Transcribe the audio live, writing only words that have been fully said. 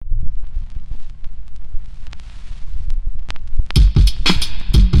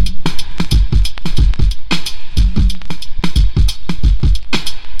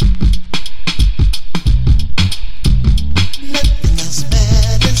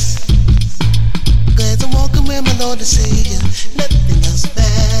Lord and Savior. Nothing else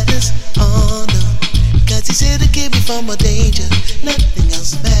matters, oh no. Cause he's here to keep me from a danger. Nothing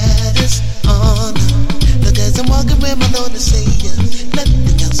else matters, oh no. Because I'm walking with my Lord and Savior.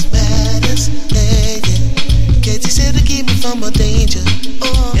 Nothing else matters, yeah, yeah. Cause he's here to keep me from a danger,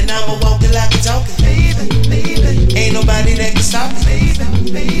 oh. And I'ma walk it like a talking, baby, baby. Ain't nobody that can stop me,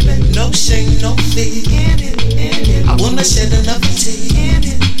 baby, baby. No shame, no fear in it, in it. I wanna shed another tear in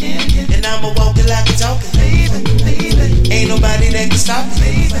it, in it. And I'ma walk it like a talking, baby, baby. Ain't nobody that can stop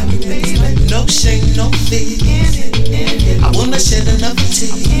me, baby, baby. No shame, no fear in it, in it. I wanna shed another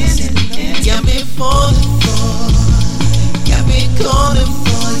tear in it, in it. Got me falling for, got me calling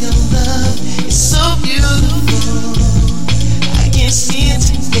for your love. It's so beautiful, I can't seem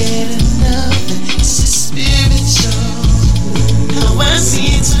to get enough. It's just spiritual, how I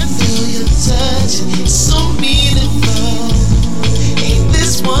seem to feel your touch. It's so meaningful, ain't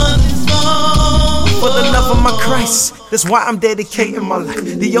this wonderful? For the love of my Christ, that's why I'm dedicating my life.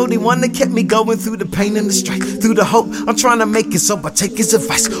 The only one that kept me going through the pain and the strife, through the hope, I'm trying to make it, so I take his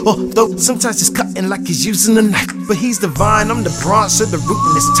advice. Although sometimes it's cutting like he's using a knife, but he's divine, I'm the branch, so the root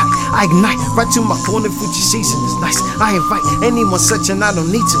and it's tight. I ignite right to my corner, Fuji season is nice. I invite anyone searching, I don't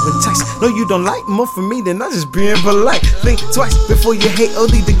need to entice. No, you don't like more from me than I just being polite. Think twice before you hate,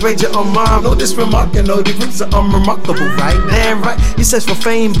 only degrade your own mind. No, this remarking, no, the roots are unremarkable, right? Damn right, you search for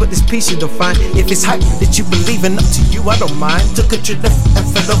fame, but this peace you don't find. If it's hype that you believe in, up to you, I don't mind. Took a trip left and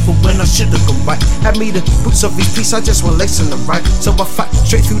fell over when I should've gone right. Had me the boots of his peace, I just want lace in the right. So I fight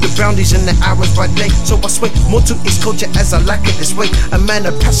straight through the boundaries and the hours by day. So I sway more to his culture as I like it this way. A man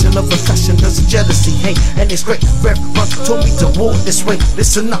of passion, of a passion, doesn't jealousy hate. And it's great, Reverend told me to walk this way.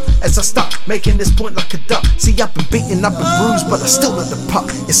 Listen up as I stop making this point like a duck. See, I've been beaten, I've been bruised, but I still let the puck.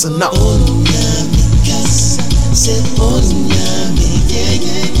 It's enough. Said, oh, yeah, yeah,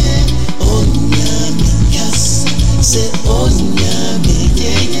 yeah. Oh, said, oh, yeah,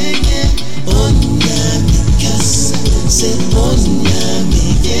 yeah, yeah. Oh, said, oh, yeah,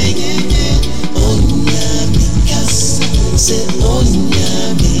 yeah, yeah. Oh, said, oh,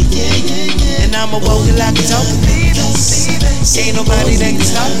 yeah, yeah, yeah. And I'ma walk it like a talking, baby. Ain't nobody that can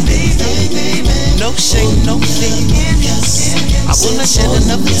stop me, baby. No shame, no fear. I wanna shed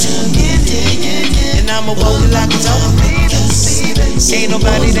another tear. And I'ma walk it like a talking, baby. Ain't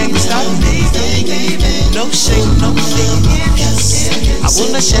nobody that can stop me, baby. No shame, no fear. I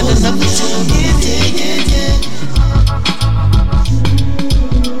wanna shed another tear.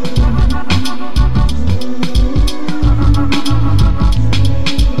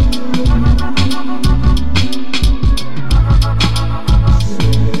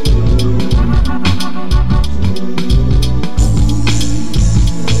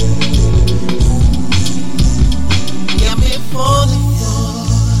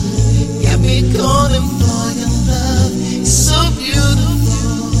 Calling for your love, it's so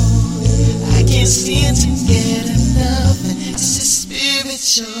beautiful. I can't seem to get enough, and it's just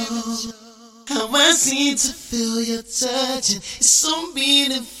spiritual. How I seem to feel your touch, and it's so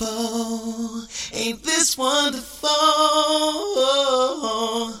meaningful. Ain't this wonderful?